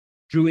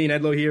Julian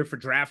Edlow here for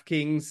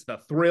DraftKings. The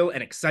thrill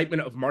and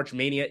excitement of March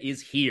Mania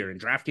is here,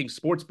 and DraftKings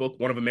Sportsbook,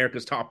 one of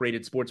America's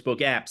top-rated sportsbook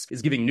apps,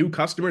 is giving new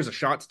customers a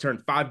shot to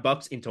turn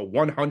 $5 into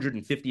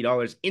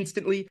 $150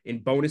 instantly in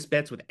bonus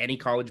bets with any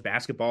college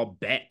basketball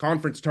bet.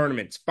 Conference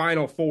tournaments,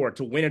 Final Four,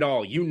 to win it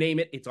all, you name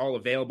it, it's all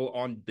available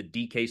on the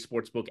DK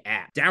Sportsbook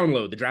app.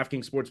 Download the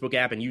DraftKings Sportsbook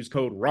app and use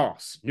code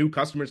ROSS. New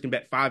customers can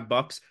bet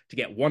 $5 to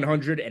get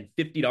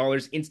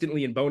 $150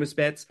 instantly in bonus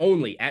bets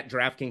only at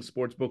DraftKings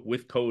Sportsbook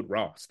with code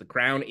ROSS. The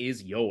crown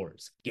is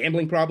yours.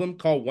 Gambling problem?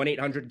 Call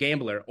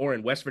 1-800-GAMBLER, or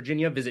in West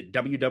Virginia, visit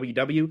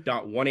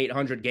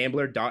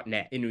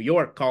www.1800gambler.net. In New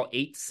York, call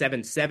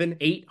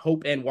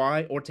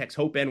 877-8-HOPE-NY or text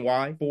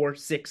HOPE-NY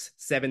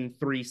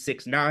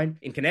 467-369.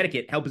 In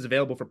Connecticut, help is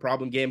available for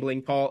problem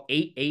gambling. Call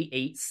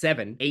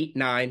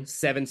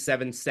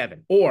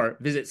 888-789-777 or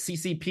visit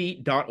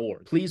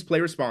ccp.org. Please play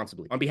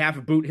responsibly. On behalf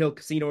of Boot Hill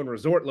Casino and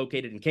Resort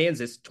located in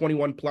Kansas,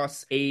 21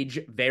 plus, age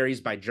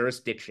varies by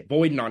jurisdiction.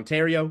 Void in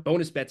Ontario.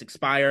 Bonus bets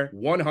expire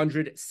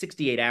 168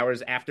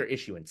 hours after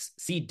issuance.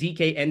 See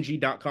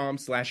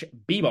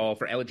dkng.com/bball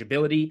for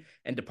eligibility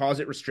and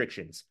deposit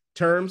restrictions,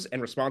 terms,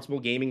 and responsible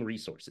gaming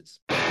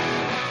resources.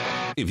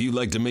 If you'd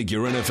like to make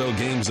your NFL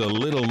games a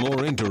little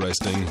more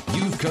interesting,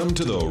 you've come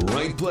to the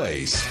right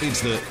place.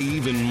 It's the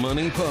Even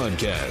Money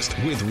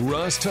Podcast with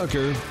Ross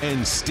Tucker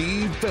and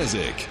Steve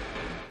Fezzik.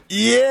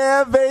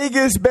 Yeah,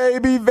 Vegas,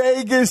 baby,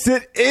 Vegas.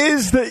 It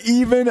is the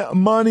Even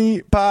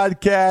Money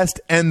Podcast,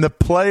 and the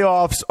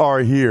playoffs are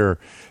here.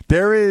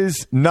 There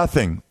is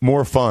nothing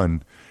more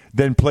fun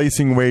than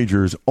placing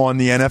wagers on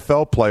the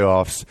NFL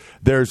playoffs.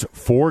 There's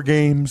 4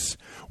 games.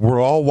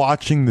 We're all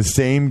watching the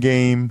same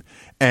game,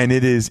 and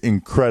it is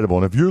incredible.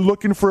 And if you're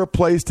looking for a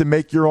place to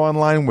make your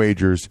online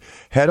wagers,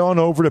 head on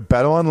over to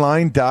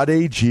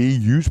betonline.ag.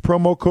 Use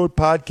promo code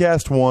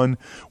podcast1.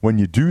 When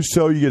you do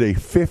so, you get a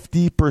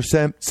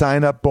 50%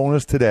 sign-up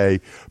bonus today.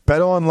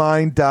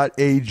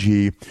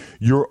 betonline.ag,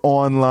 your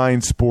online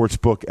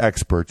sportsbook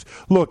experts.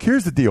 Look,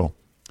 here's the deal.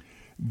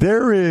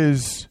 There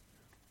is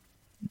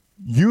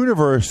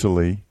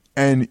universally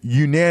and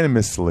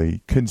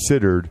unanimously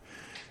considered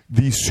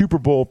the Super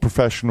Bowl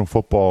professional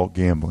football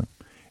gambling.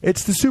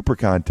 It's the Super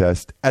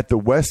Contest at the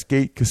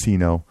Westgate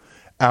Casino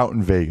out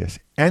in Vegas.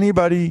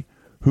 Anybody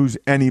who's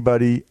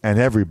anybody and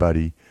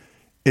everybody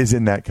is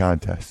in that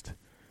contest.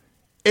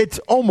 It's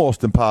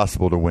almost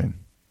impossible to win.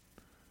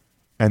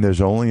 And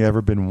there's only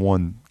ever been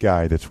one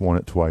guy that's won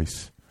it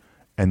twice,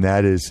 and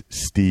that is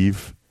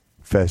Steve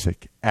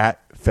Fezzik at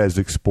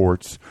Fezzik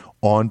Sports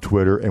on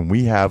Twitter, and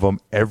we have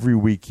him every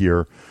week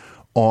here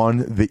on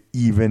the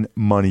Even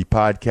Money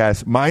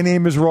Podcast. My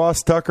name is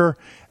Ross Tucker,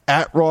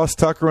 at Ross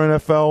Tucker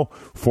NFL,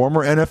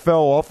 former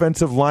NFL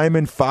offensive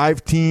lineman,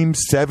 5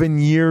 teams, 7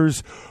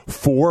 years,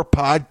 4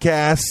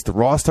 podcasts, the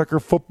Ross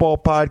Tucker Football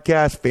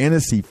Podcast,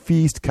 Fantasy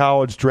Feast,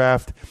 College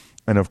Draft,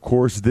 and of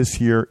course this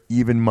here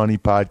Even Money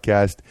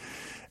Podcast.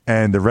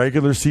 And the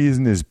regular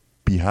season is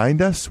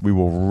behind us. We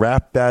will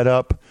wrap that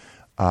up.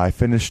 I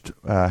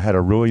had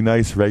a really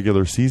nice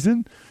regular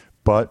season,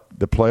 but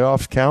the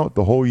playoffs count.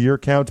 The whole year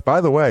counts. By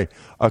the way,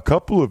 a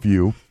couple of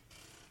you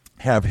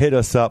have hit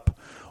us up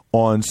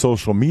on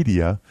social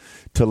media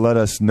to let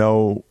us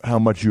know how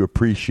much you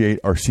appreciate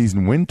our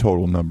season win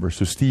total numbers.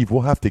 So, Steve,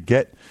 we'll have to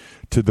get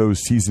to those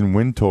season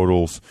win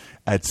totals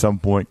at some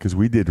point because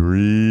we did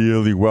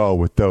really well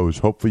with those.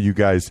 Hopefully you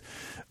guys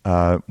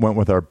went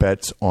with our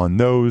bets on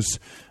those.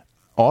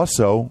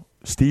 Also,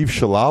 Steve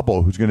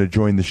Schlabel, who's going to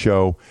join the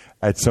show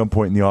at some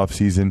point in the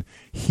offseason,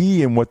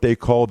 he and what they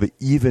call the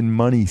Even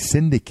Money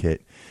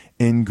Syndicate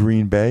in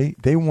Green Bay,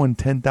 they won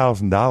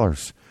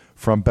 $10,000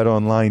 from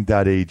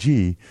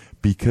betonline.ag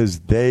because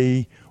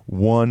they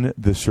won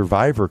the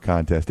Survivor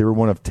contest. They were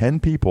one of 10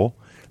 people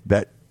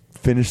that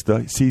finished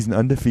the season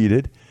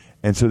undefeated,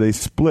 and so they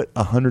split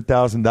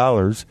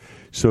 $100,000,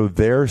 so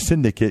their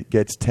syndicate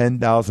gets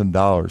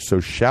 $10,000. So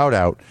shout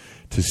out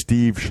to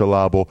Steve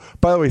Schlabel.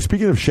 By the way,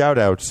 speaking of shout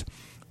outs,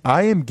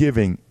 I am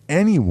giving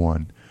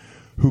anyone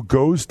who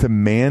goes to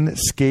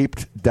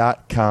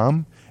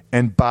manscaped.com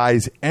and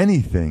buys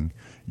anything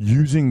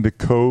using the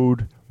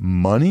code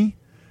MONEY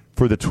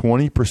for the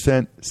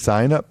 20%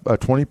 sign up, a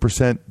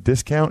 20%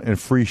 discount and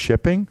free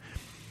shipping.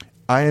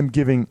 I am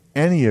giving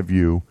any of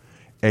you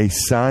a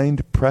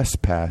signed press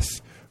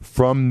pass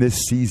from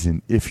this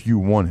season if you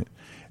want it.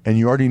 And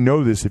you already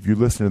know this if you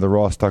listen to the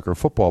Ross Tucker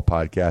Football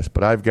Podcast,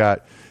 but I've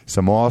got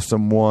some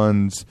awesome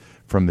ones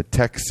from the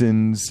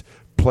Texans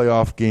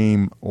playoff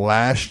game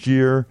last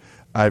year.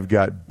 I've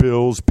got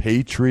Bills,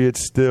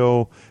 Patriots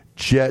still,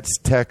 Jets,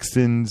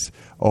 Texans,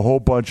 a whole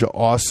bunch of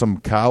awesome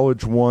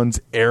college ones,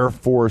 Air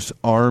Force,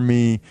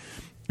 Army,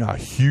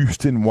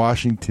 Houston,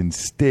 Washington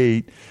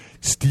State,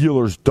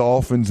 Steelers,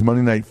 Dolphins,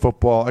 Monday Night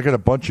Football. I got a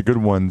bunch of good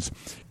ones.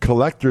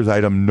 Collector's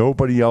item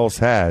nobody else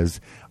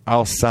has.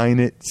 I'll sign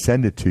it,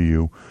 send it to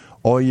you.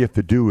 All you have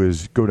to do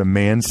is go to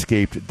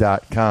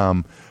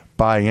manscaped.com,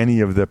 buy any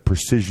of the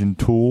precision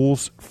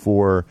tools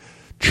for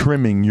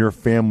trimming your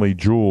family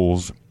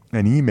jewels,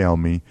 and email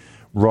me,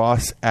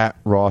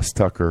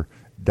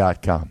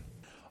 ross@rosstucker.com.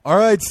 All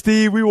right,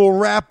 Steve, we will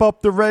wrap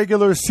up the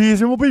regular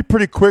season. We'll be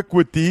pretty quick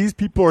with these.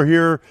 People are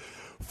here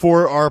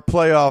for our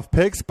playoff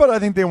picks, but I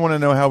think they want to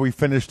know how we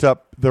finished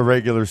up the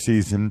regular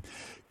season.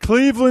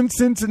 Cleveland,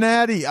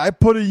 Cincinnati. I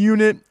put a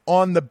unit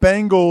on the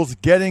Bengals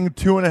getting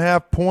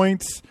 2.5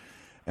 points,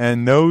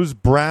 and those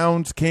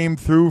Browns came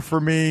through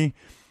for me,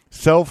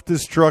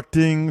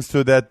 self-destructing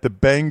so that the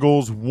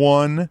Bengals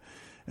won.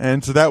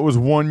 And so that was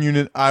one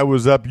unit I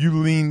was up. You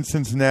leaned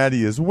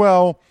Cincinnati as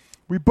well.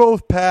 We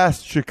both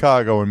passed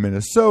Chicago and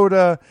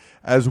Minnesota,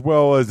 as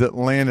well as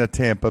Atlanta,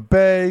 Tampa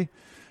Bay.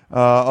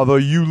 Although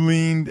you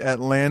leaned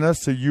Atlanta,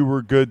 so you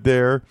were good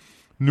there.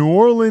 New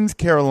Orleans,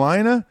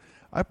 Carolina.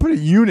 I put a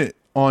unit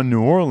on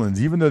New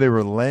Orleans, even though they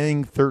were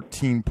laying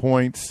 13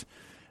 points.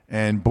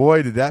 And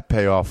boy, did that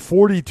pay off.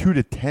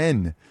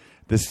 42-10,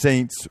 the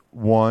Saints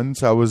won.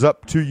 So I was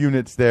up 2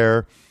 units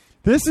there.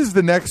 This is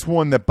the next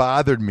one that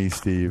bothered me,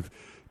 Steve.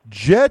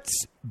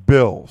 Jets,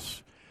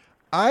 Bills.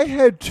 I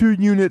had 2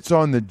 units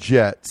on the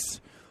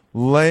Jets. They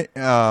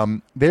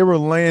were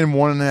laying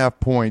 1.5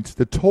 points.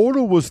 The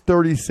total was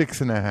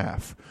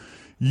 36.5.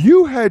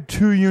 You had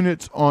 2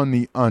 units on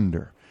the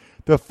under.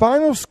 The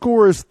final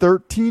score is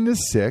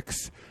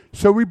 13-6,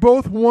 so we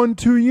both won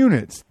 2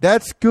 units.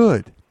 That's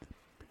good.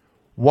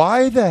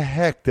 Why the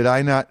heck did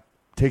I not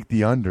take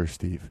the under,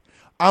 Steve?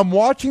 I'm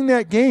watching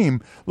that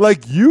game.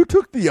 Like, you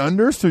took the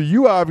under, so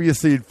you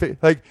obviously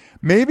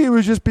maybe it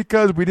was just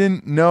because we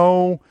didn't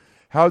know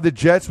how the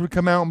Jets would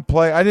come out and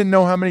play. I didn't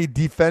know how many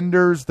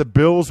defenders the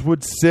Bills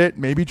would sit.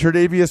 Maybe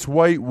Tre'Davious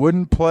White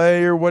wouldn't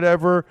play or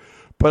whatever.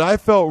 But I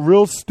felt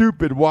real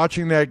stupid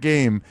watching that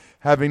game,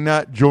 having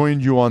not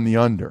joined you on the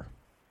under.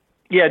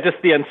 Yeah,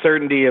 just the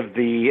uncertainty of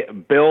the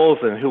Bills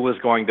and who was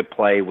going to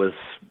play was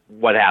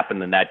what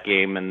happened in that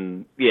game.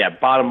 And, yeah,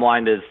 bottom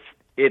line is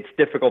it's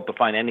difficult to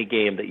find any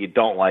game that you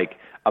don't like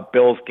a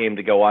Bills game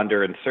to go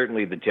under, and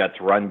certainly the Jets'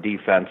 run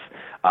defense,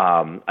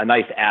 a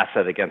nice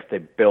asset against the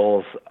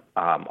Bills'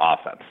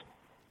 offense.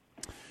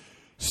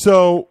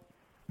 So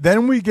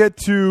then we get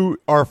to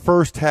our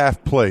first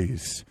half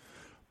plays,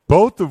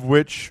 both of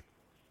which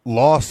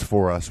lost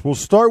for us. We'll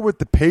start with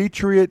the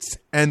Patriots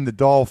and the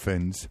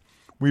Dolphins.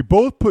 We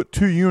both put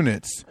 2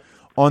 units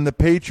on the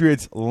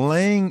Patriots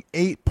laying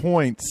 8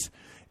 points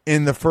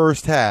in the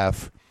first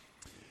half.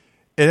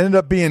 It ended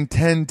up being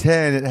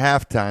 10-10 at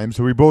halftime,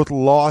 so we both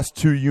lost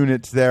 2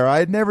 units there. I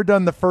had never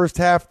done the first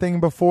half thing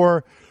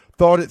before,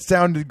 thought it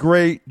sounded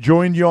great,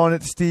 joined you on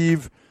it,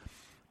 Steve,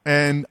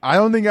 and I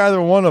don't think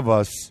either one of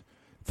us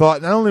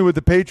thought not only would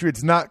the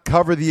Patriots not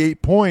cover the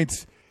 8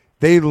 points,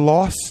 they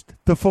lost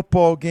the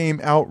football game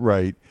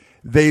outright.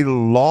 They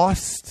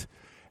lost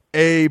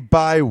a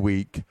bye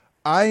week.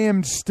 I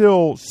am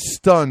still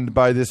stunned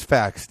by this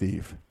fact,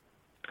 Steve.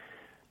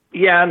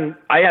 Yeah, and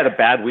I had a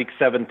bad week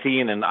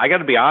 17, and I got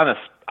to be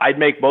honest, I'd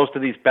make most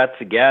of these bets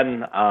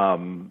again.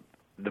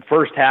 The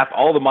first half,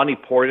 all the money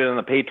poured in on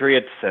the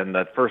Patriots, and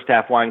the first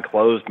half line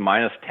closed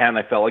 -10.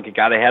 I felt like it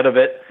got ahead of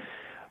it.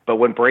 But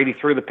when Brady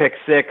threw the pick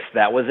 6,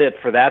 that was it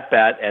for that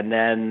bet. And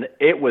then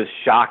it was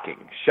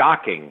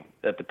shocking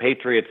that the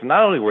Patriots,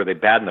 not only were they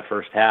bad in the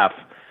first half,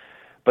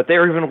 but they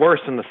were even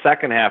worse in the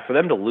second half. For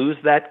them to lose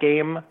that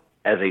game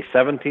as a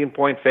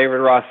 17-point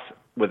favorite, Russ,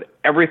 with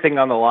everything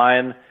on the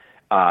line,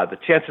 the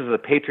chances of the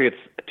Patriots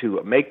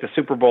to make the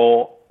Super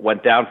Bowl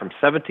went down from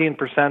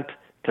 17%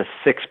 to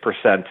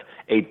 6%,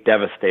 a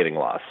devastating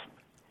loss.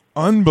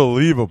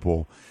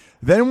 Unbelievable.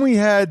 Then we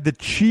had the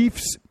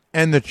Chiefs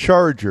and the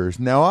Chargers.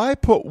 Now, I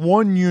put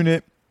 1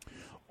 unit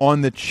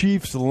on the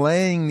Chiefs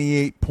laying the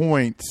 8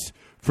 points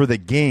for the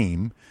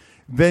game.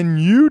 Then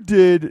you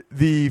did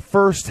the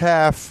first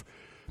half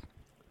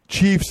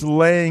Chiefs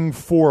laying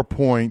 4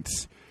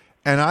 points,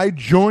 and I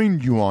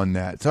joined you on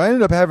that. So I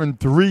ended up having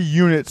 3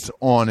 units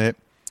on it.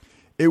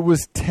 It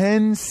was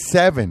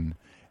 10-7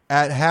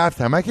 at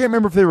halftime. I can't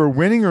remember if they were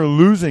winning or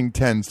losing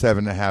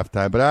 10-7 at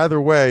halftime, but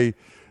either way,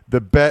 the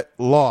bet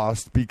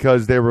lost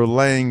because they were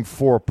laying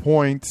 4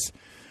 points.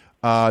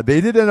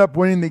 They did end up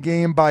winning the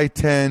game by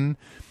 10.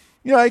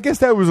 You know, I guess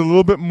that was a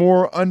little bit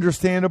more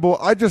understandable.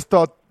 I just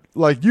thought,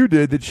 like you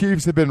did, the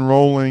Chiefs had been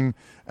rolling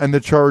and the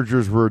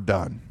Chargers were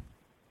done.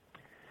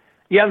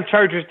 Yeah, the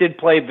Chargers did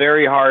play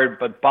very hard,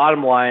 but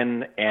bottom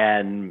line,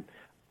 and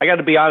I got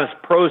to be honest,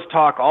 pros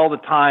talk all the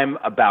time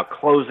about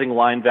closing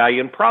line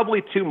value, and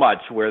probably too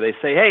much, where they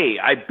say, hey,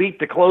 I beat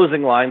the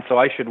closing line, so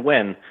I should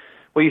win.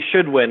 Well, you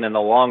should win in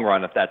the long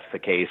run if that's the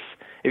case.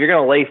 If you're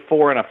going to lay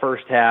 4 in a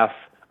first half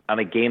on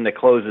a game that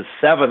closes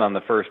 7 on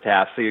the first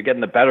half, so you're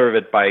getting the better of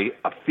it by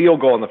a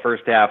field goal in the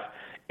first half,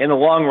 in the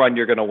long run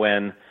you're going to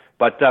win.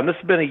 But this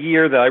has been a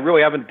year that I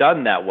really haven't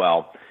done that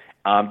well,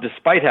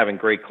 despite having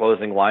great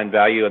closing line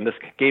value, and this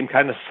game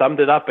kind of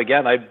summed it up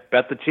again. I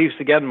bet the Chiefs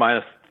again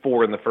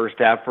 -4 in the first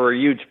half for a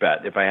huge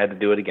bet if I had to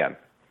do it again.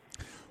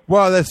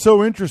 Wow, that's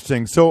so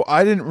interesting. So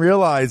I didn't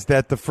realize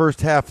that the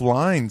first half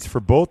lines for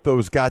both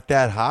those got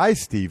that high,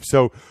 Steve.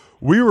 So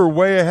we were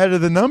way ahead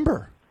of the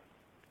number.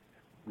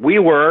 We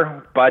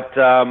were, but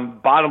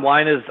bottom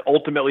line is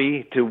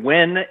ultimately to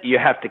win, you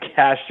have to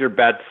cash your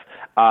bets.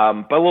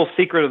 But a little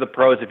secret of the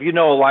pros, if you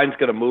know a line's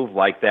going to move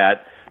like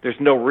that, there's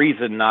no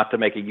reason not to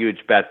make a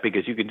huge bet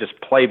because you can just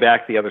play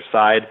back the other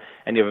side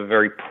and you have a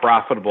very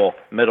profitable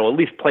middle. At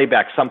least play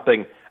back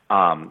something.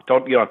 You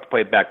don't have to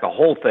play back the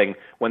whole thing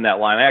when that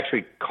line. I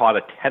actually caught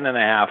a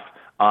 10.5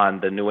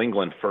 on the New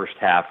England first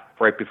half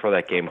right before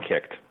that game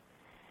kicked.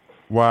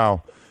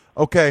 Wow.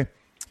 Okay.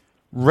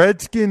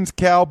 Redskins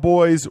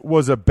Cowboys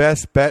was a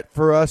best bet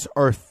for us,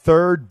 our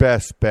third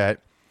best bet.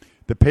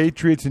 The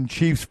Patriots and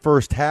Chiefs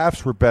first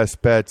halves were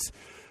best bets.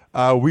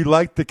 We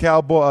liked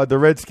the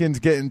Redskins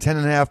getting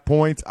 10.5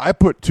 points. I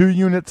put 2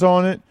 units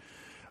on it.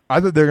 I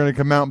thought they're going to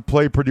come out and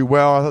play pretty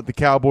well. I thought the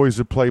Cowboys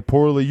would play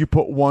poorly. You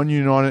put 1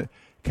 unit on it.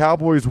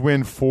 Cowboys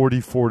win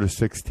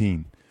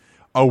 44-16.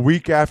 A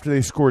week after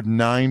they scored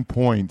 9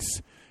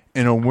 points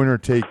in a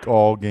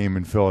winner-take-all game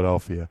in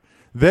Philadelphia.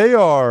 They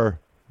are,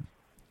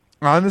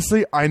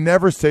 honestly, I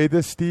never say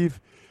this,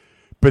 Steve,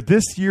 but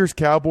this year's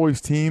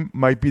Cowboys team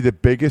might be the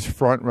biggest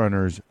front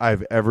runners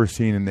I've ever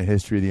seen in the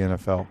history of the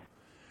NFL.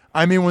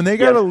 I mean, when they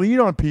got a lead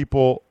on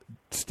people,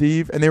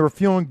 Steve, and they were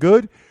feeling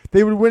good,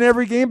 they would win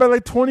every game by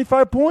like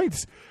 25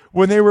 points.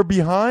 When they were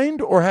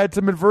behind or had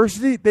some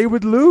adversity, they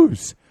would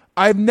lose.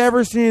 I've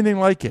never seen anything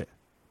like it.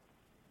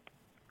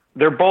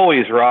 They're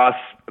bullies, Ross.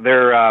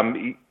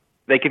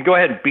 They can go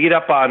ahead and beat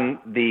up on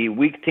the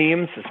weak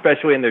teams,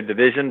 especially in their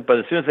division, but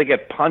as soon as they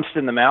get punched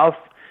in the mouth,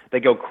 they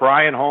go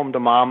crying home to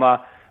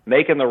mama,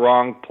 making the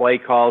wrong play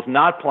calls,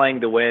 not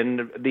playing to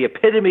win. The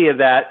epitome of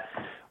that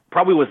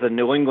probably was the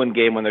New England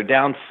game when they're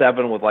down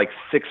 7 with like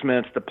 6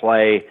 minutes to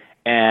play,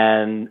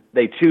 and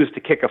they choose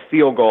to kick a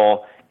field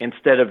goal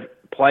instead of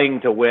playing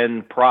to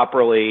win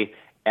properly.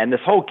 And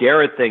this whole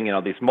Garrett thing,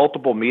 these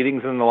multiple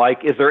meetings and the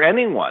like, is there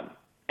anyone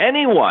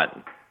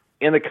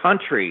in the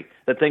country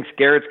that thinks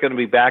Garrett's going to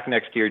be back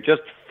next year?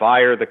 Just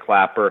fire the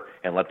clapper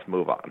and let's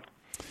move on.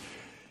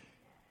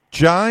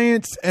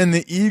 Giants and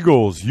the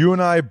Eagles. You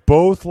and I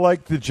both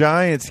like the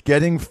Giants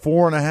getting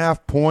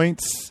 4.5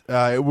 points.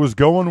 It was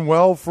going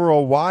well for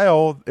a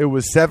while. It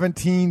was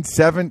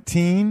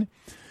 17-17.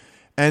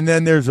 And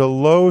then there's a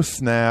low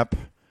snap.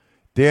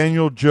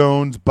 Daniel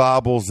Jones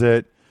bobbles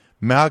it.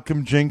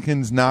 Malcolm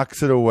Jenkins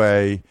knocks it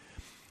away.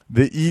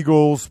 The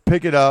Eagles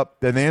pick it up.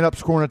 Then they end up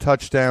scoring a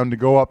touchdown to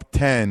go up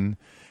 10.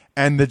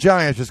 And the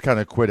Giants just kind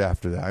of quit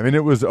after that. I mean,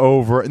 it was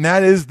over. And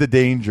that is the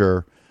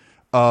danger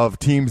of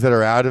teams that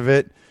are out of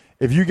it.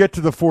 If you get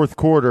to the fourth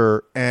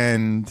quarter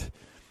and,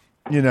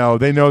 they know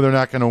they're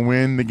not going to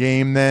win the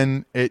game,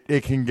 then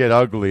it can get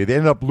ugly. They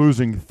ended up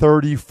losing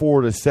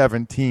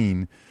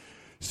 34-17.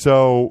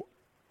 So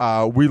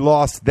we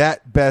lost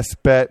that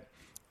best bet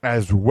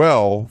as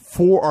well.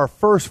 For our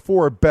first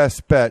 4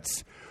 best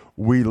bets,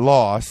 we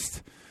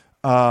lost.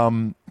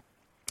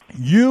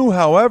 You,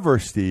 however,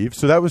 Steve,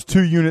 so that was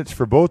 2 units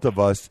for both of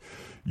us.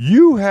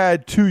 You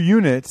had 2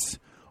 units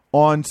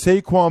on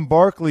Saquon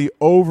Barkley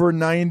over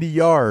 90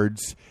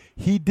 yards.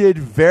 He did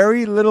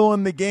very little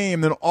in the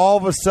game. Then all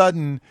of a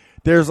sudden,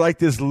 there's like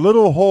this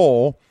little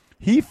hole.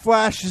 He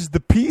flashes the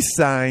peace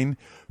sign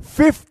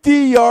 50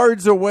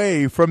 yards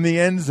away from the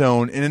end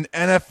zone in an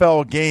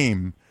NFL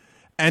game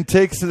and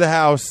takes to the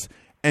house,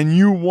 and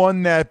you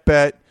won that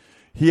bet.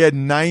 He had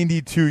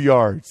 92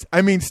 yards.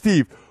 I mean,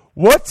 Steve,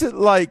 what's it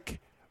like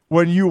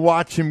when you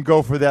watch him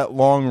go for that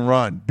long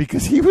run?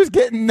 Because he was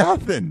getting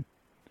nothing.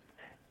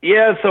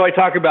 Yeah, so I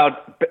talk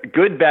about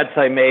good bets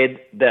I made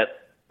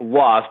that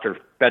lost, or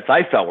bets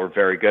I felt were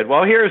very good.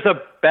 Well, here's a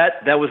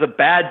bet that was a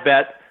bad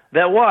bet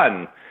that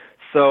won.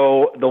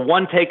 So the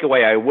one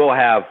takeaway I will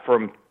have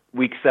from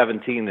Week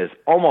 17 is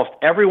almost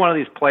every one of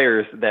these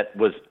players that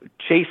was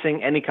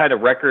chasing any kind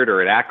of record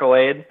or an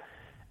accolade,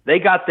 they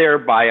got there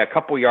by a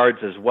couple yards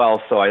as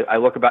well. So I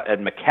look at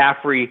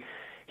McCaffrey.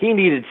 He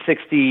needed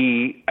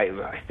 60,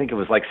 I think it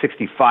was like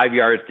 65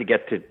 yards to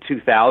get to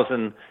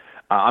 2,000.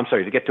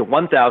 To get to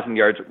 1,000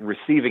 yards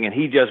receiving, and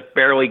he just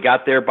barely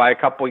got there by a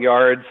couple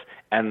yards.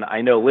 And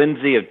I know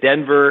Lindsey of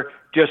Denver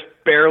just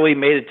barely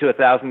made it to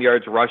 1,000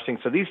 yards rushing.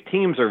 So these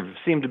teams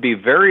seem to be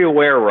very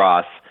aware,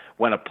 Ross,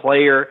 when a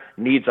player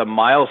needs a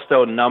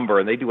milestone number,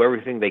 and they do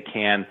everything they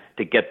can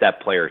to get that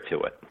player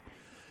to it.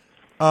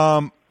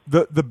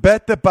 The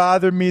bet that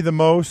bothered me the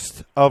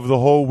most of the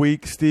whole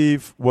week,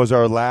 Steve, was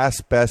our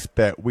last best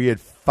bet. We had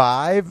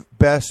 5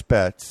 best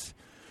bets.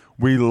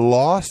 We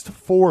lost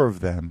 4 of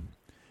them,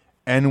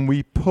 and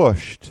we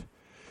pushed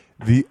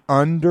the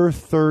under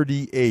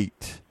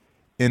 38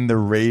 in the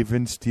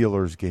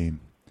Ravens-Steelers game.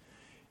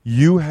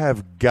 You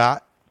have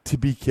got to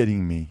be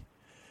kidding me.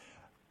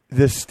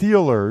 The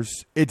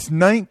Steelers, it's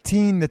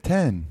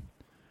 19-10.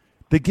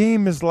 The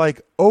game is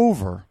like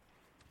over.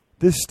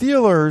 The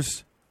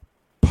Steelers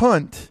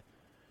punt,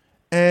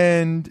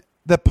 and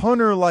the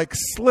punter like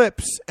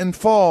slips and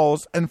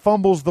falls and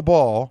fumbles the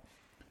ball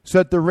so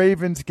that the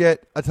Ravens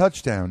get a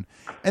touchdown.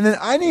 And then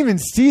I didn't even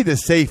see the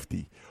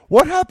safety.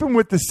 What happened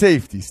with the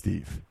safety,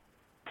 Steve?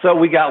 So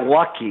we got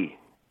lucky,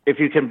 if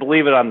you can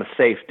believe it, on the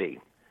safety.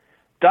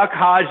 Duck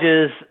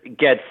Hodges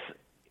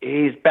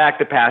he's back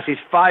to pass. He's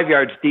 5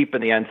 yards deep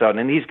in the end zone,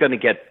 and he's going to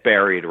get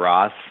buried,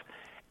 Ross.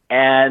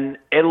 And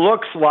it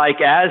looks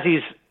like as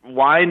he's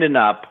winding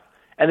up,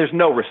 and there's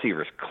no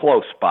receivers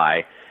close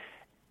by,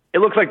 it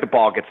looks like the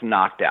ball gets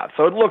knocked out.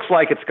 So it looks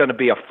like it's going to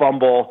be a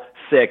fumble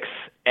 6,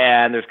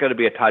 and there's going to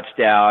be a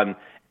touchdown.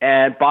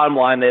 And bottom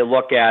line, they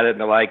look at it and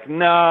they're like,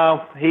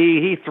 no,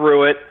 he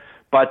threw it,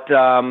 but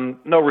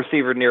no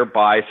receiver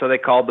nearby. So they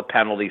called the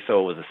penalty, so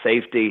it was a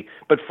safety.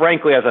 But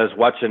frankly, as I was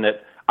watching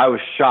it, I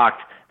was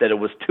shocked that it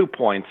was 2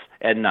 points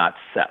and not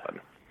 7.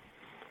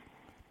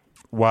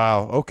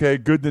 Wow. Okay,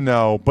 good to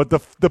know. But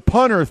the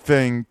punter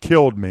thing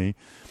killed me.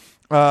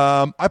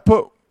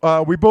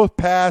 We both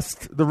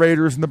passed the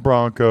Raiders and the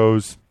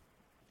Broncos.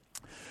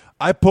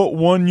 I put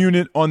 1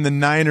 unit on the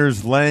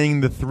Niners laying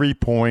the 3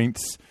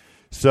 points.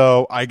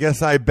 So I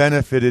guess I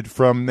benefited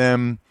from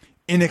them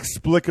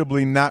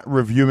inexplicably not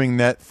reviewing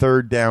that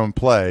third down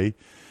play.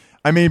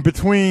 I mean,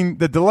 between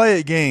the delay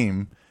of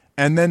game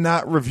and then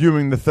not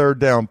reviewing the third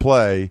down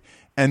play,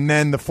 and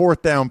then the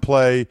fourth down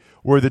play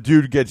where the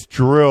dude gets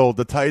drilled,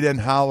 the tight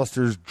end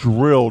Hollister's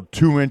drilled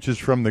 2 inches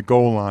from the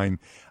goal line,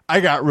 I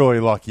got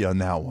really lucky on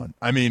that one.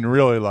 I mean,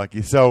 really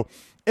lucky. So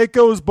it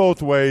goes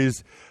both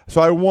ways.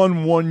 So I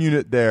won 1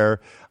 unit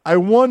there. I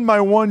won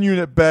my 1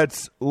 unit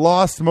bets,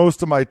 lost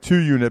most of my 2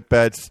 unit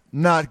bets.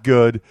 Not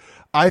good.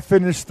 I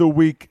finished the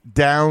week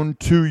down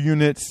 2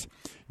 units.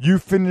 You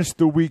finished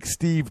the week,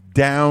 Steve,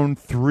 down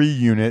 3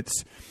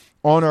 units.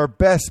 On our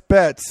best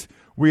bets,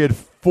 we had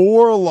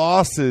 4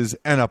 losses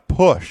and a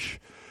push.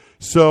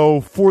 So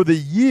for the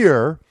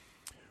year,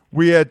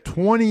 we had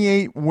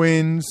 28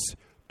 wins,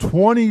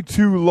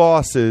 22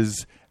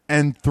 losses,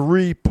 and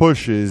 3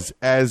 pushes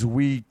as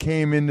we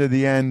came into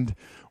the end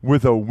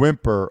with a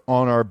whimper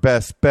on our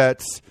best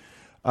bets.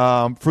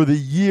 For the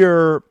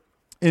year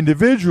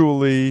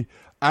individually,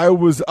 I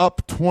was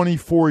up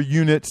 24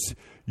 units.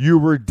 You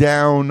were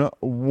down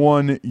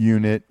 1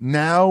 unit.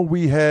 Now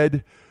we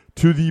head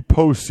to the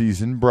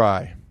postseason,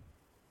 Bry.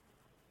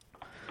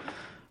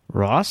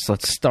 Ross,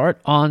 let's start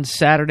on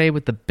Saturday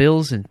with the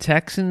Bills and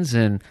Texans,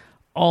 and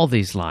all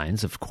these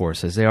lines, of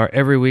course, as they are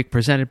every week,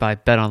 presented by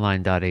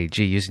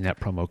betonline.ag using that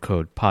promo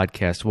code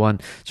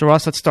podcast1. So,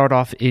 Ross, let's start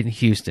off in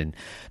Houston.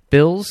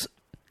 Bills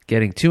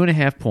getting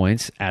 2.5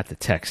 points at the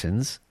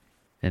Texans,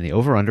 and the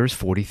over-under is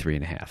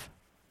 43.5.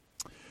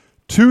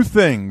 2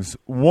 things.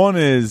 One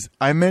is,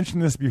 I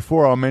mentioned this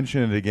before, I'll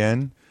mention it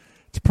again.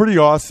 It's pretty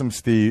awesome,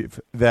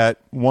 Steve, that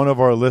one of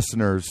our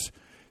listeners,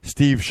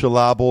 Steve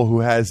Schlabel, who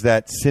has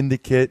that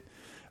syndicate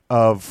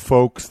of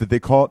folks that they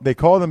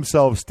call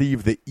themselves,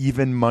 Steve, the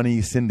Even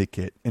Money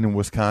Syndicate in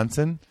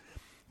Wisconsin,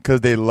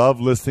 because they love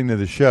listening to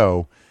the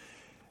show.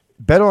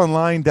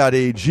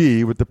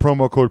 BetOnline.ag with the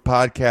promo code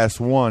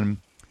podcast1.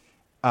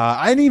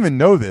 I didn't even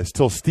know this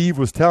till Steve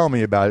was telling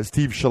me about it.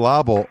 Steve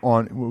Schlabel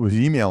was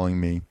emailing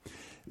me.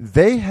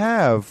 They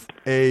have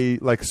a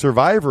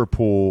survivor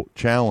pool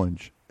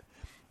challenge,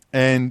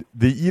 and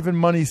the Even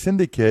Money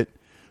Syndicate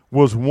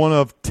was one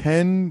of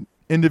 10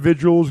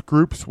 individuals,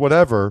 groups,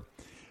 whatever,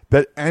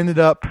 that ended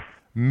up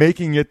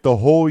making it the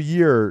whole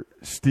year,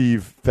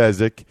 Steve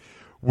Fezzik,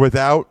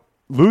 without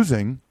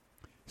losing.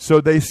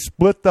 So they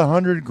split the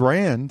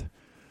 $100,000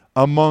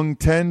 among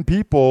 10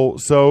 people.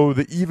 So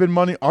the Even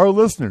Money, our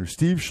listeners,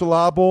 Steve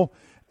Schlabel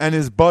and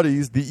his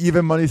buddies, the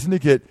Even Money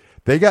Syndicate,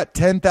 they got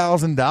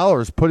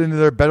 $10,000 put into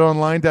their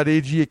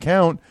betonline.ag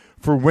account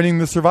for winning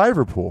the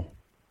survivor pool.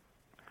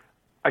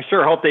 I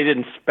sure hope they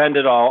didn't spend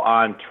it all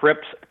on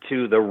trips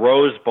to the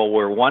Rose Bowl,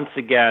 where once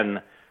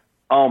again,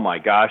 oh my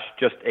gosh,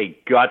 just a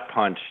gut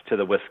punch to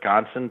the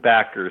Wisconsin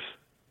backers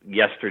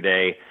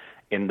yesterday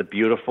in the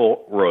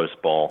beautiful Rose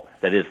Bowl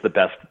that is the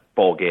best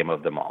bowl game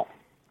of them all.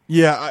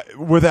 Yeah,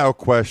 without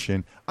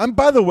question.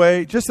 By the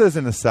way, just as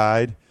an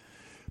aside,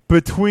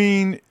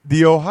 between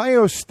the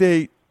Ohio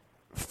State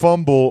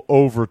fumble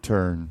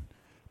overturn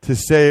to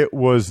say it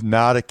was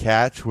not a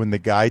catch when the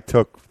guy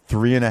took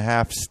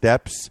 3.5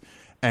 steps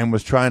and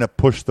was trying to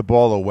push the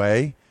ball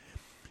away,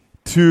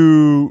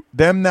 to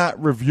them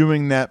not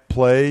reviewing that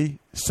play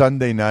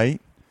Sunday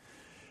night,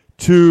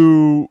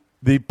 to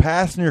the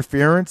pass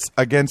interference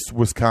against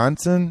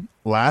Wisconsin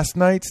last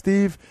night,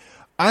 Steve,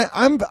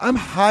 I'm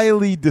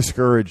highly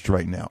discouraged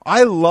right now.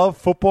 I love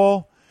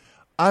football,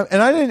 I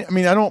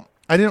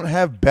didn't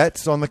have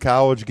bets on the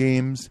college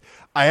games.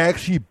 I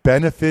actually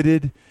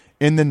benefited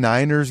in the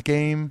Niners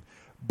game,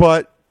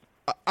 but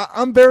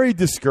I'm very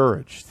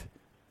discouraged.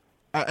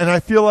 And I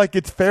feel like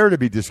it's fair to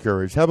be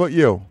discouraged. How about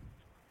you?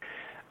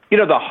 You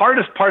know, the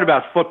hardest part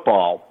about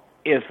football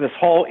is this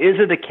whole, is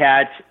it a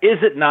catch? Is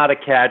it not a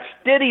catch?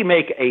 Did he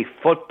make a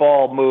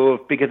football move?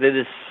 Because it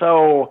is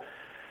so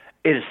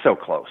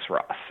close,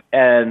 Ross.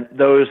 And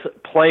those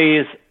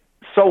plays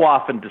so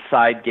often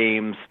decide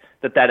games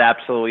that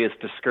absolutely is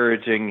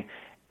discouraging,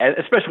 and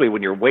especially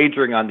when you're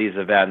wagering on these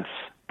events.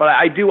 But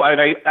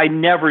I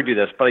never do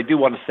this, but I do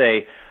want to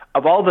say,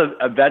 of all the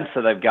events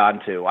that I've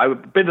gone to,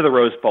 I've been to the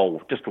Rose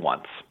Bowl just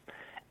once.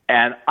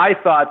 And I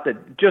thought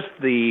that just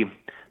the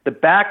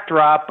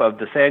backdrop of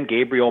the San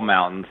Gabriel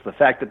Mountains, the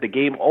fact that the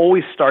game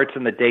always starts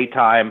in the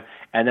daytime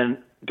and then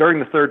during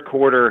the third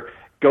quarter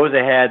goes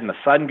ahead and the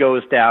sun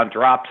goes down,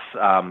 drops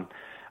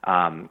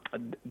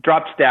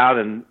drops down,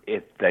 and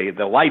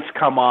the lights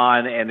come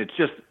on, and it's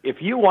just, if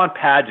you want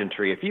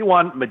pageantry, if you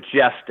want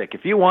majestic,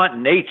 if you want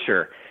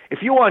nature, if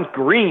you want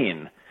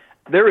green,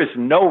 there is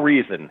no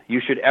reason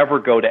you should ever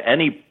go to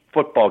any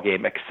football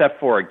game except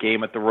for a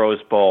game at the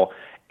Rose Bowl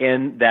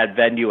in that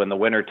venue in the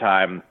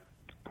wintertime.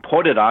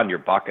 Put it on your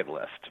bucket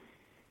list.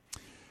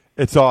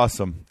 It's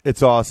awesome.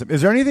 It's awesome.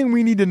 Is there anything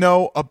we need to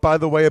know, by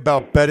the way,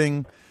 about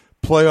betting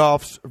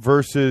playoffs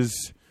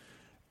versus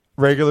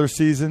regular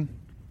season?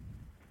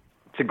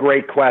 It's a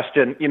great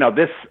question.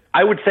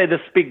 I would say this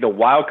speak the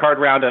wild card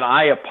round, and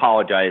I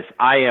apologize.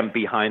 I am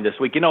behind this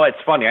week. It's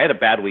funny. I had a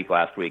bad week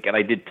last week, and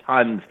I did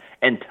tons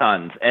and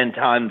tons and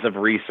tons of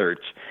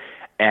research,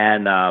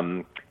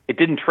 and it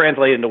didn't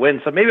translate into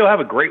wins. So maybe I'll have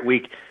a great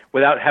week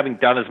without having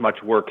done as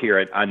much work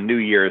here on New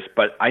Year's.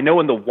 But I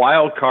know in the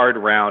wild card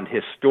round,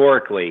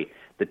 historically,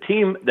 the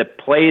team that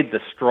played the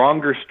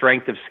stronger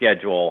strength of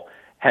schedule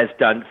has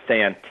done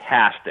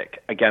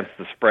fantastic against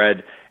the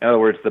spread. In other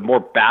words, the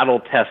more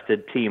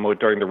battle-tested team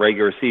during the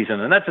regular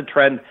season. And that's a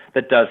trend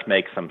that does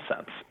make some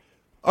sense.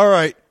 All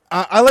right.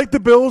 I like the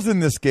Bills in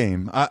this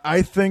game.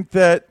 I think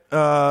that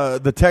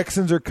the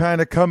Texans are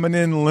kind of coming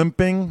in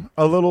limping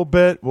a little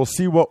bit. We'll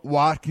see what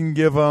Watt can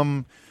give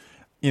them.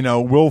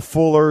 Will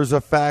Fuller is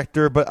a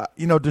factor. But,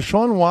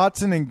 Deshaun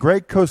Watson and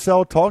Greg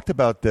Cosell talked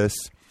about this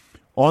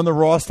on the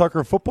Ross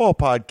Tucker Football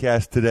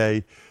Podcast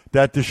today,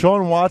 that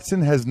Deshaun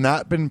Watson has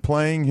not been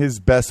playing his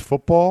best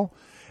football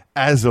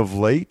as of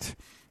late.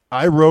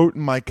 I wrote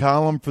in my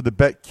column for the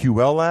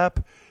BetQL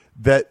app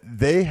that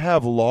they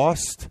have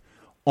lost,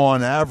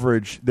 on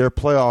average, their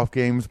playoff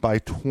games by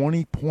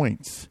 20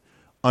 points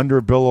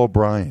under Bill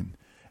O'Brien.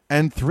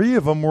 And 3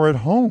 of them were at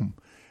home.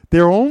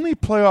 Their only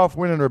playoff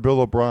win under Bill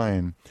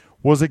O'Brien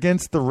was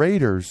against the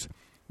Raiders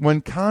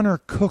when Connor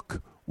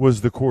Cook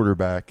was the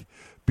quarterback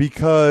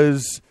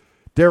because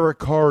Derek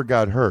Carr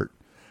got hurt.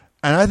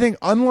 And I think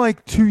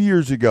unlike 2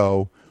 years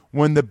ago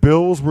when the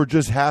Bills were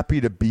just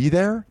happy to be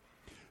there,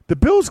 the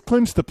Bills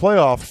clinched the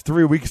playoffs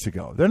 3 weeks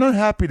ago. They're not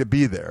happy to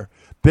be there.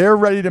 They're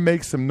ready to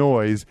make some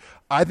noise.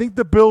 I think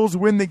the Bills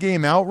win the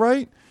game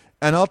outright,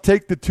 and I'll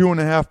take the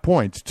 2.5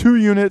 points. 2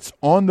 units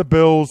on the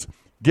Bills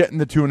getting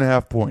the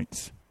 2.5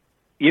 points.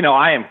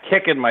 I am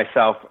kicking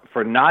myself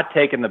for not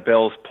taking the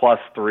Bills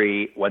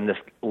 +3 when this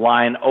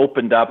line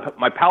opened up.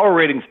 My power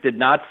ratings did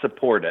not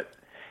support it.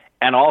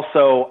 And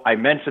also, I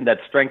mentioned that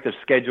strength of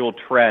schedule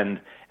trend,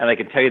 and I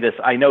can tell you this,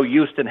 I know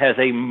Houston has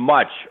a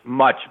much,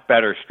 much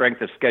better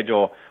strength of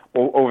schedule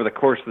over the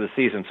course of the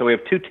season. So we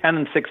have 2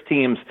 10-6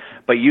 teams,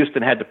 but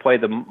Houston had to play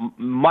the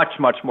much,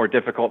 much more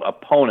difficult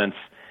opponents.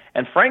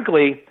 And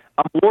frankly,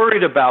 I'm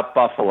worried about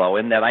Buffalo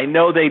in that I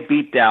know they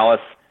beat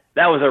Dallas.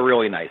 That was a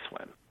really nice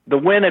win. The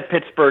win at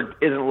Pittsburgh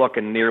isn't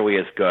looking nearly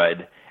as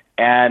good.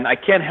 And I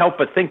can't help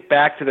but think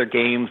back to their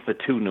games, the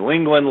 2 New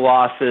England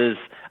losses,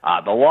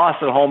 the loss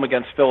at home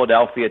against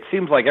Philadelphia. It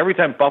seems like every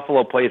time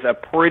Buffalo plays a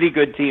pretty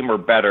good team or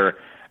better,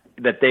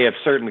 that they have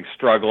certainly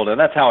struggled. And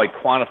that's how I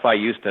quantify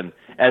Houston,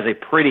 as a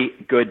pretty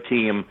good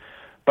team.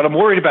 But I'm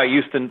worried about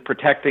Houston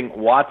protecting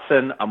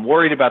Watson. I'm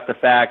worried about the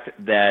fact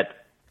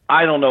that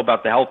I don't know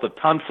about the health of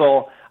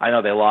Tunsil. I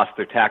know they lost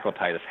their tackle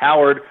Titus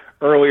Howard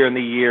earlier in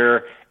the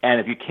year.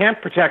 And if you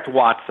can't protect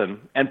Watson,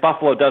 and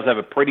Buffalo does have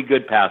a pretty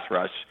good pass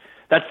rush,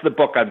 that's the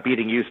book on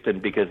beating Houston,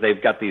 because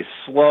they've got these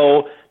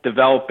slow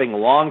developing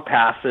long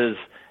passes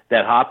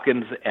that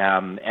Hopkins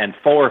and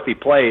Fuller, if he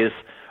plays,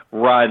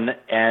 run,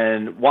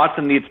 and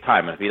Watson needs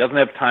time. And if he doesn't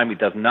have time, he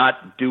does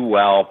not do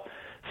well.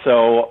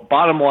 So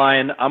bottom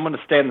line, I'm going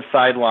to stay on the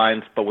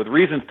sidelines, but with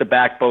reasons to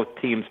back both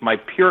teams. My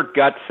pure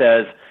gut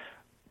says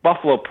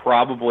Buffalo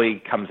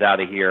probably comes out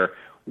of here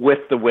with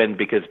the win,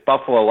 because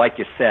Buffalo, like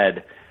you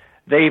said,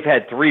 they've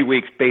had 3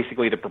 weeks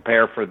basically to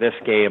prepare for this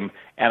game,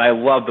 and I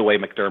love the way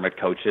McDermott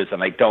coaches,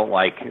 and I don't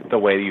like the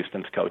way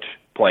Houston's coach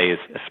plays,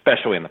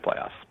 especially in the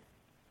playoffs.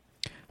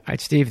 All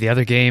right, Steve, the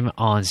other game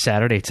on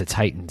Saturday, it's the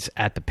Titans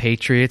at the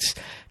Patriots.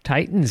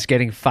 Titans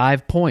getting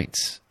 5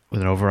 points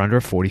with an over-under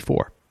of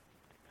 44.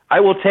 I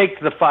will take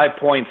the 5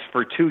 points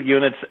for 2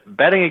 units.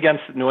 Betting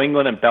against New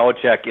England and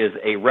Belichick is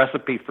a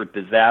recipe for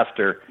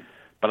disaster,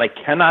 but I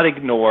cannot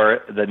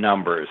ignore the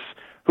numbers.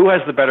 Who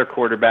has the better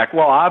quarterback?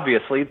 Well,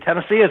 obviously,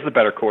 Tennessee has the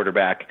better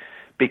quarterback,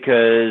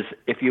 because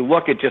if you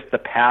look at just the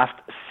past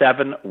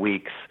 7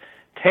 weeks,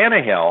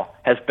 Tannehill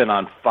has been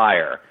on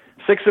fire.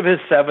 6 of his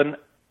 7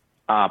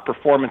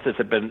 performances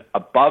have been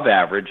above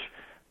average.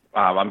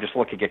 I'm just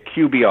looking at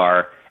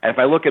QBR. And if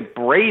I look at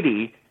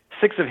Brady,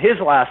 6 of his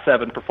last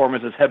 7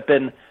 performances have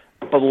been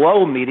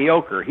below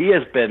mediocre. He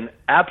has been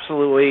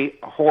absolutely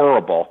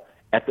horrible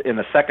in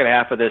the second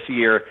half of this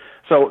year.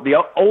 So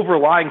the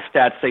overlying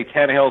stats say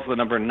Tannehill's the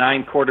number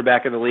 9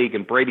 quarterback in the league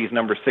and Brady's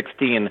number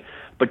 16.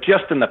 But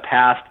just in the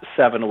past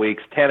 7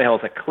 weeks,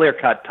 Tannehill's a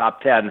clear-cut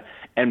top 10,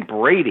 and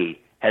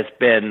Brady has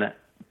been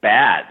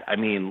bad. I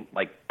mean,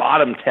 like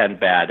bottom 10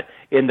 bad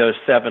in those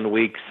 7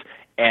 weeks.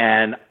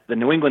 And the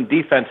New England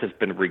defense has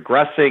been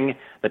regressing.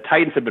 The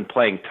Titans have been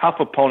playing tough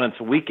opponents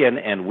week in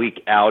and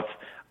week out.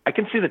 I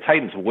can see the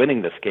Titans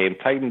winning this game.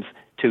 Titans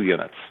 2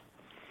 units.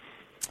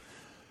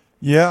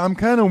 Yeah, I'm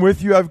kind of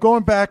with you. I've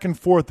gone back and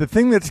forth. The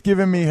thing that's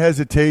given me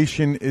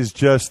hesitation is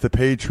just the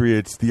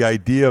Patriots, the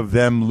idea of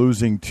them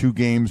losing 2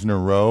 games in a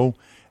row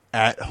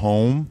at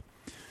home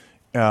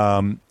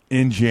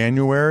in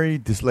January,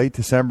 this late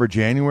December,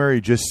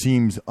 January, just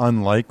seems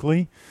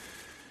unlikely.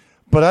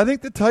 But I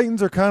think the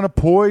Titans are kind of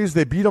poised.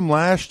 They beat them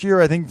last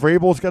year. I think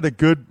Vrabel's got a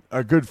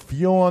good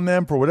feel on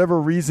them. For whatever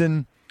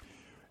reason,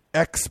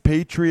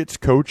 ex-Patriots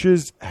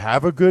coaches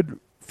have a good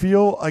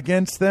feel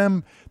against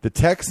them. The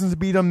Texans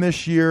beat them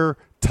this year.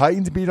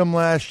 Titans beat them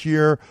last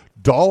year.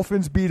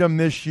 Dolphins beat them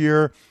this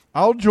year.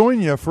 I'll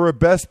join you for a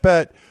best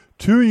bet.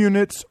 2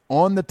 units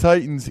on the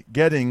Titans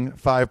getting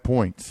 5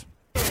 points.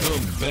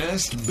 The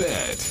best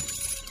bet.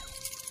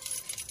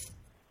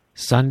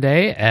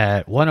 Sunday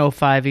at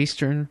 1:05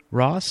 Eastern,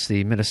 Ross,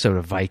 the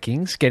Minnesota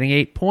Vikings getting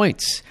 8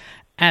 points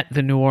at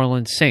the New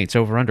Orleans Saints,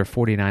 over under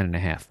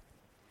 49.5.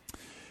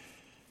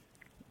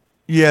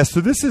 Yeah, so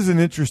this is an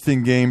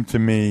interesting game to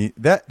me.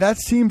 That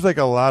seems like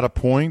a lot of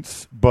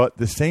points, but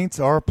the Saints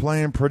are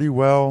playing pretty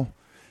well.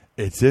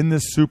 It's in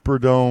the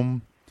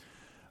Superdome.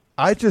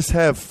 I just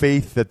have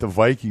faith that the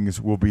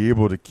Vikings will be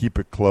able to keep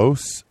it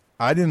close.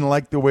 I didn't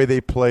like the way they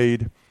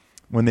played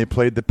when they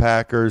played the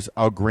Packers.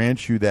 I'll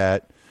grant you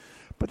that.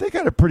 But they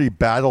got a pretty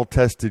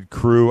battle-tested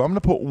crew. I'm going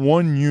to put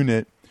 1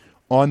 unit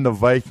on the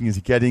Vikings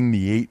getting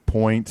the 8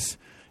 points.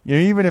 You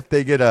know, even if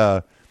they get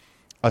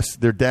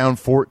they're down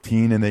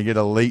 14 and they get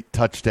a late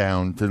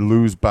touchdown to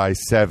lose by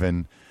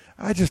 7,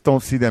 I just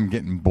don't see them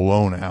getting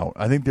blown out.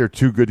 I think they're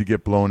too good to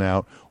get blown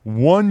out.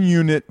 1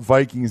 unit,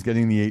 Vikings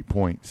getting the 8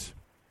 points.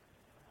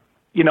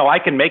 You know, I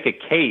can make a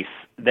case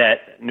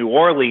that New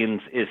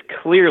Orleans is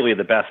clearly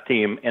the best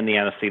team in the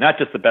NFC. Not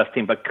just the best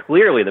team, but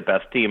clearly the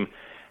best team.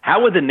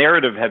 How would the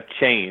narrative have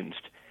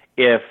changed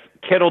if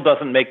Kittle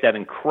doesn't make that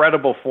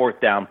incredible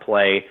 4th down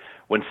play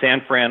when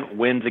San Fran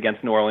wins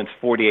against New Orleans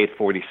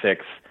 48-46?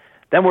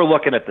 Then we're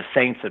looking at the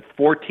Saints at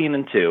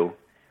 14-2.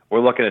 We're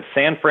looking at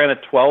San Fran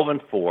at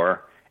 12-4.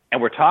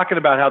 And we're talking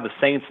about how the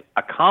Saints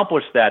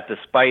accomplished that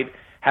despite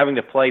having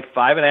to play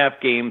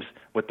 5.5 games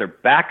with their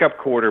backup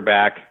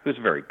quarterback, who's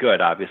very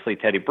good, obviously,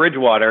 Teddy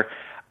Bridgewater,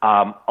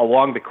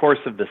 along the course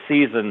of the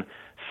season.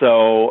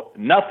 So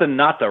nothing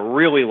not to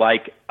really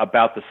like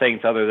about the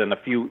Saints other than a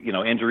few,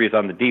 injuries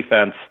on the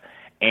defense.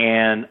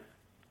 And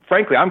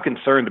frankly, I'm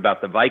concerned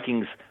about the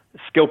Vikings'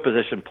 skill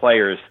position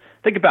players.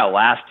 Think about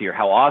last year,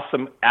 how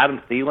awesome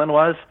Adam Thielen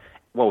was.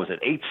 What was it,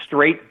 8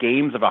 straight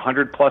games of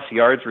 100-plus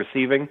yards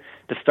receiving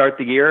to start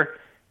the year?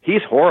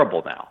 He's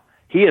horrible now.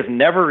 He has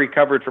never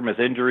recovered from his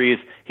injuries.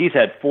 He's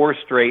had 4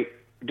 straight,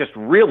 just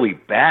really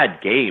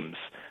bad games.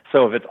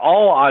 So if it's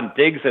all on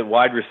Diggs at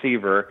wide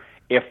receiver,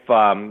 if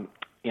Dalvin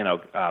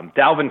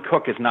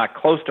Cook is not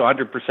close to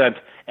 100%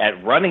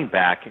 at running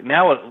back,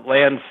 now it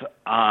lands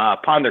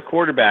upon their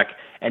quarterback.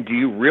 And do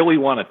you really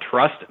want to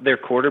trust their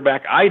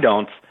quarterback? I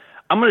don't.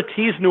 I'm going to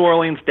tease New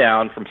Orleans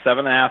down from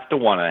 7.5 to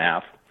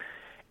 1.5.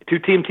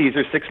 2-team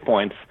teaser, 6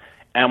 points.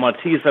 And I'm going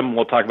to tease them,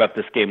 we'll talk about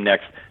this game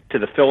next, to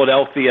the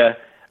Philadelphia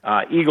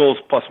Eagles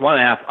plus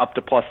 1.5 up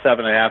to plus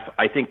 7.5.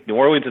 I think New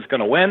Orleans is going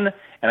to win,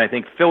 and I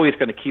think Philly is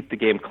going to keep the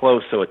game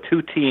close. So a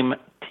 2-team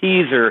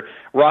teaser.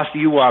 Ross,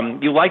 you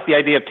like the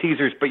idea of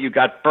teasers, but you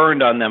got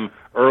burned on them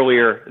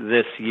earlier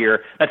this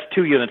year. That's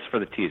 2 units for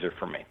the teaser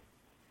for me.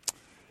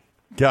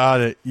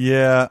 Got it.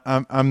 Yeah,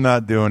 I'm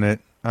not doing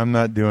it.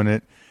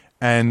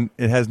 And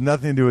it has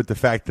nothing to do with the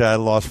fact that I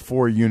lost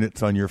 4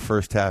 units on your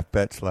first half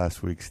bets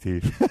last week,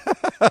 Steve.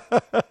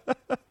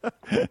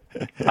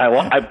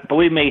 I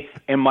believe me,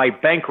 in my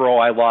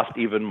bankroll, I lost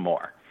even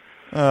more.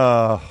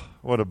 Oh,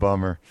 what a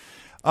bummer.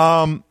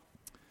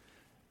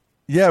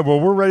 Yeah, well,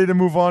 we're ready to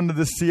move on to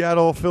the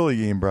Seattle-Philly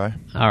game, Bri.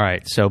 All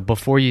right, so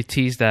before you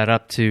tease that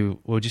up to,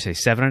 what would you say,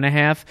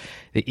 7.5?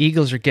 The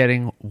Eagles are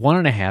getting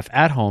 1.5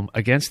 at home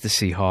against the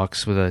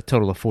Seahawks with a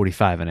total of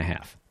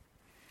 45.5.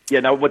 Yeah,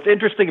 now what's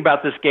interesting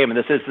about this game, and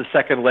this is the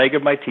second leg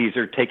of my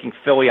teaser, taking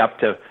Philly up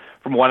to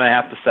from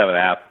 1.5 to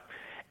 7.5,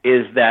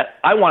 is that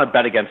I want to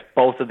bet against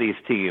both of these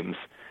teams.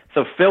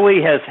 So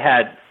Philly has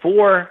had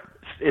 4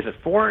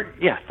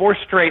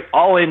 straight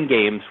all-in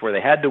games where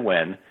they had to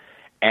win.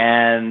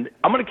 And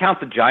I'm going to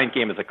count the Giant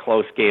game as a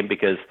close game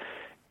because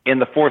in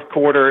the fourth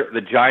quarter,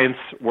 the Giants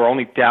were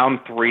only down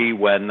 3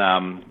 when,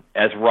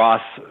 as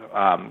Ross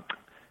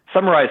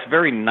summarized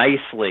very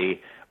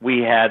nicely,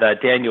 we had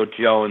Daniel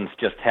Jones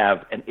just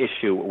have an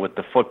issue with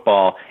the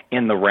football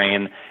in the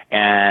rain,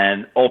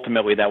 and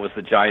ultimately that was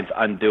the Giants'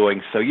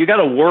 undoing. So you got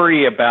to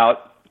worry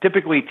about,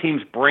 typically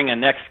teams bring a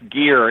next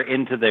gear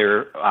into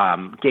their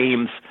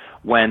games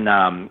when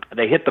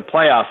they hit the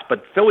playoffs,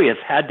 but Philly has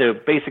had to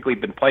basically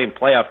been playing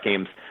playoff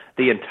games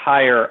the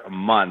entire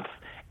month.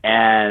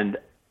 And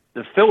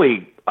the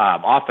Philly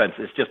offense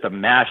is just a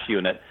mash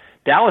unit.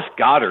 Dallas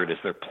Goedert is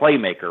their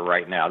playmaker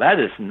right now. That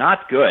is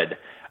not good.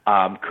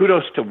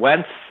 Kudos to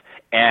Wentz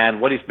and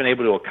what he's been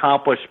able to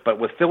accomplish, but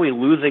with Philly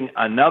losing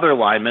another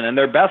lineman and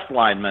their best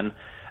lineman,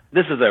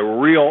 this is a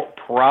real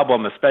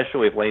problem,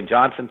 especially if Lane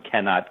Johnson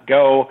cannot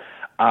go.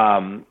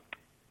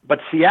 But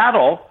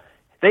Seattle,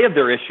 they have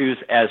their issues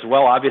as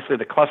well. Obviously,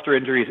 the cluster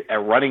injuries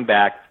at running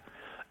back.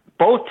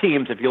 Both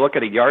teams, if you look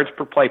at a yards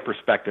per play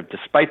perspective,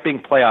 despite being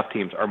playoff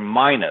teams, are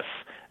minus.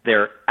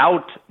 They're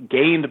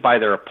outgained by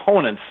their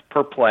opponents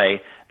per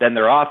play than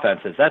their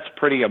offenses. That's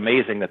pretty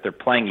amazing that they're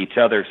playing each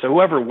other. So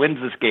whoever wins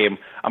this game,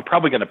 I'm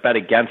probably going to bet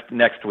against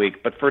next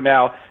week. But for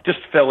now, just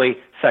Philly,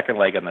 second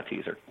leg on the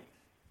teaser.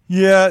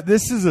 Yeah,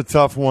 this is a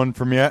tough one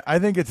for me. I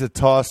think it's a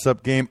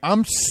toss-up game.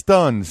 I'm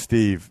stunned,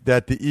 Steve,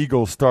 that the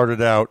Eagles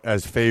started out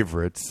as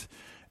favorites,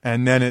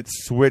 and then it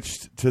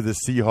switched to the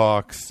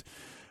Seahawks.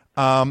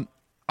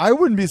 I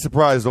wouldn't be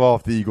surprised at all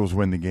if the Eagles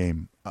win the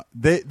game.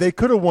 They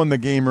could have won the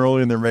game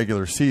early in the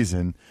regular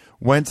season.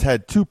 Wentz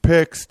had 2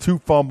 picks, 2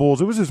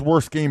 fumbles. It was his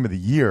worst game of the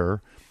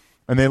year,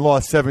 and they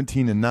lost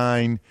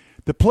 17-9.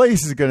 The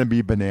place is going to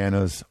be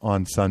bananas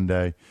on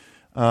Sunday.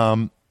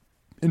 In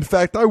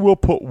fact, I will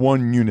put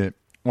 1 unit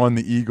on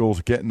the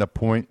Eagles getting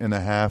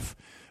 1.5.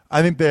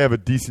 I think they have a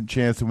decent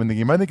chance to win the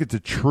game. I think it's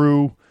a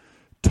true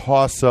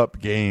toss-up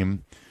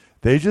game.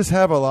 They just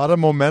have a lot of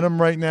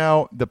momentum right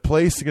now. The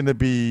place is going to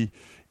be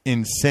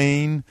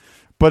insane,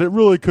 but it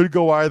really could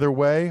go either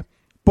way.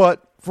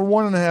 But for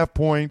 1.5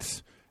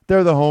 points,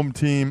 they're the home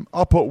team.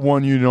 I'll put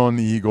 1 unit on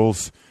the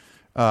Eagles.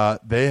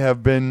 They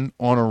have been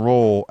on a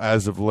roll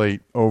as of late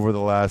over the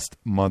last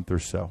month or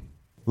so.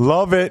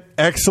 Love it.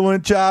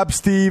 Excellent job,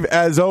 Steve.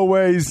 As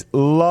always,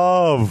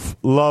 love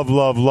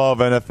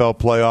NFL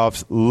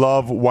playoffs.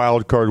 Love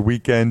Wild Card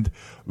Weekend.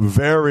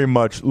 Very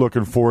much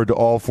looking forward to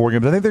all 4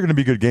 games. I think they're going to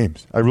be good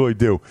games. I really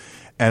do.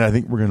 And I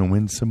think we're going to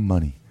win some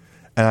money.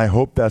 And I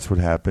hope that's what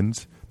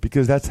happens,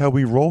 because that's how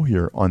we roll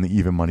here on the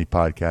Even Money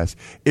Podcast.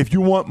 If you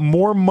want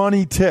more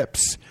money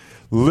tips,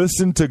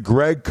 listen to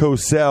Greg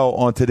Cosell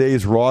on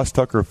today's Ross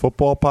Tucker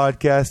Football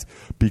Podcast,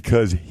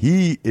 because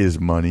he is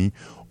money.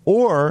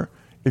 Or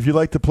if you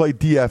like to play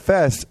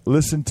DFS,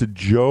 listen to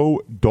Joe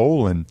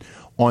Dolan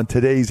on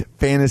today's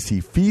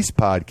Fantasy Feast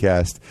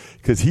Podcast,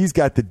 because he's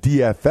got the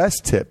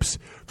DFS tips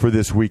for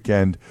this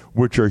weekend,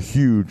 which are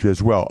huge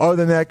as well. Other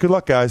than that, good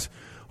luck, guys.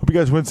 Hope you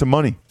guys win some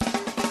money.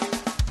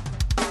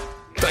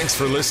 Thanks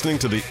for listening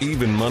to the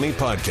Even Money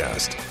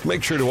Podcast.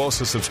 Make sure to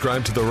also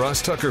subscribe to the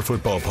Ross Tucker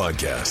Football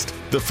Podcast,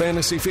 the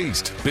Fantasy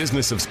Feast,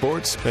 Business of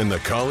Sports, and the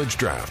College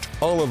Draft.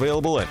 All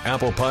available at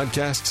Apple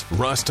Podcasts,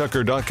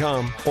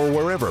 rosstucker.com, or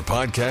wherever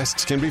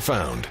podcasts can be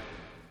found.